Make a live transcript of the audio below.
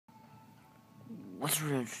What's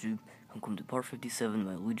your YouTube? Welcome to part 57 of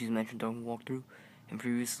my Luigi's Mansion Dark walkthrough. And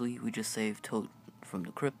previously, we just saved Toad from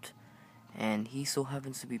the crypt, and he so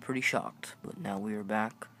happens to be pretty shocked. But now we are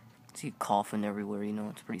back. See coughing everywhere, you know,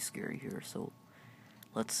 it's pretty scary here. So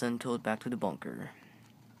let's send Toad back to the bunker.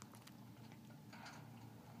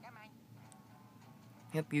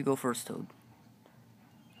 Yep, you go first, Toad.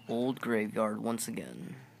 Old graveyard once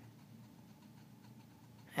again.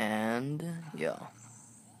 And yeah.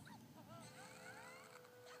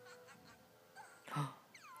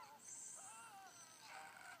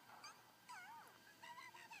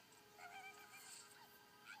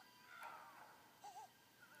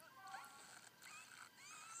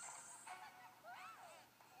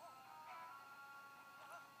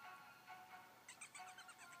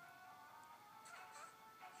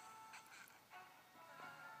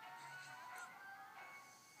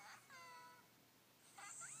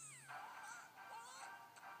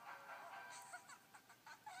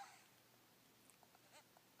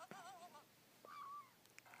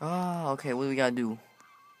 Okay, what do we gotta do?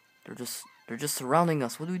 They're just surrounding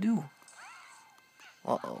us. What do we do?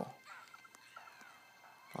 Uh-oh.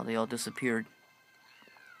 Oh, they all disappeared.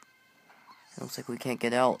 It looks like we can't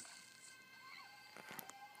get out.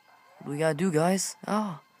 What do we gotta do, guys?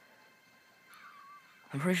 I'm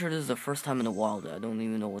pretty sure this is the first time in a while that I don't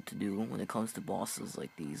even know what to do when it comes to bosses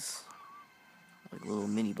like these. Like little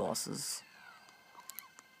mini bosses.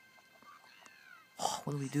 Oh,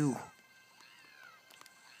 what do we do?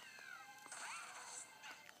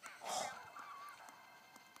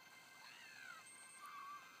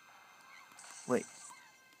 Wait.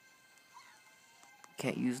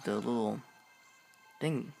 Can't use the little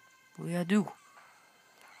thing. What do we gotta do?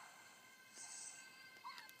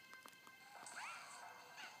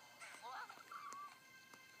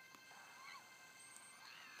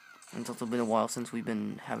 It's also been a while since we've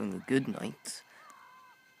been having a good night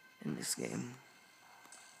in this game.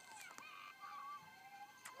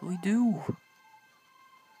 What do we do?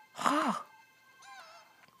 I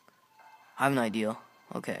have an idea.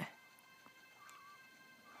 Okay.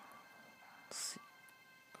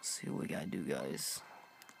 Let's see what we gotta do, guys.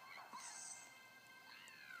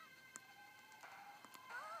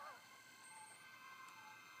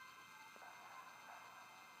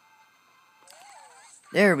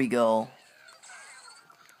 There we go.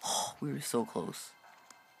 Oh, we were so close.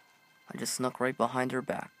 I just snuck right behind their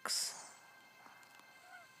backs.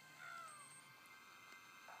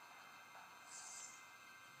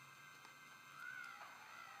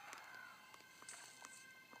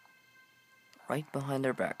 Right behind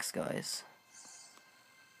their backs, guys.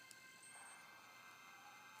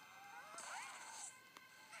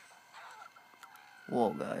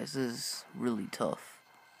 Whoa, guys, this is really tough.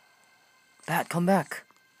 Bat, come back!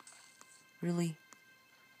 Really?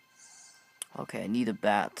 Okay, I need a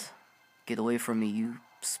bat. Get away from me, you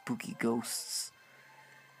spooky ghosts.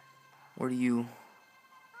 What are you?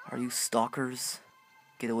 Are you stalkers?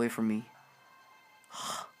 Get away from me.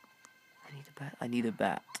 I need a bat. I need a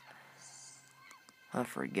bat. I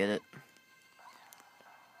forget it.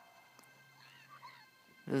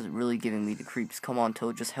 This is really giving me the creeps. Come on,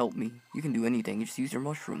 Toad, just help me. You can do anything. You just use your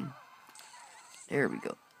mushroom. There we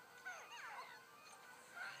go.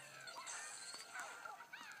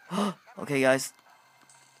 Okay, guys.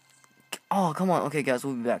 Oh, come on. Okay, guys,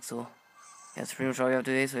 we'll be back. So, that's pretty much all we have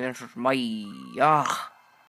today. So, bye.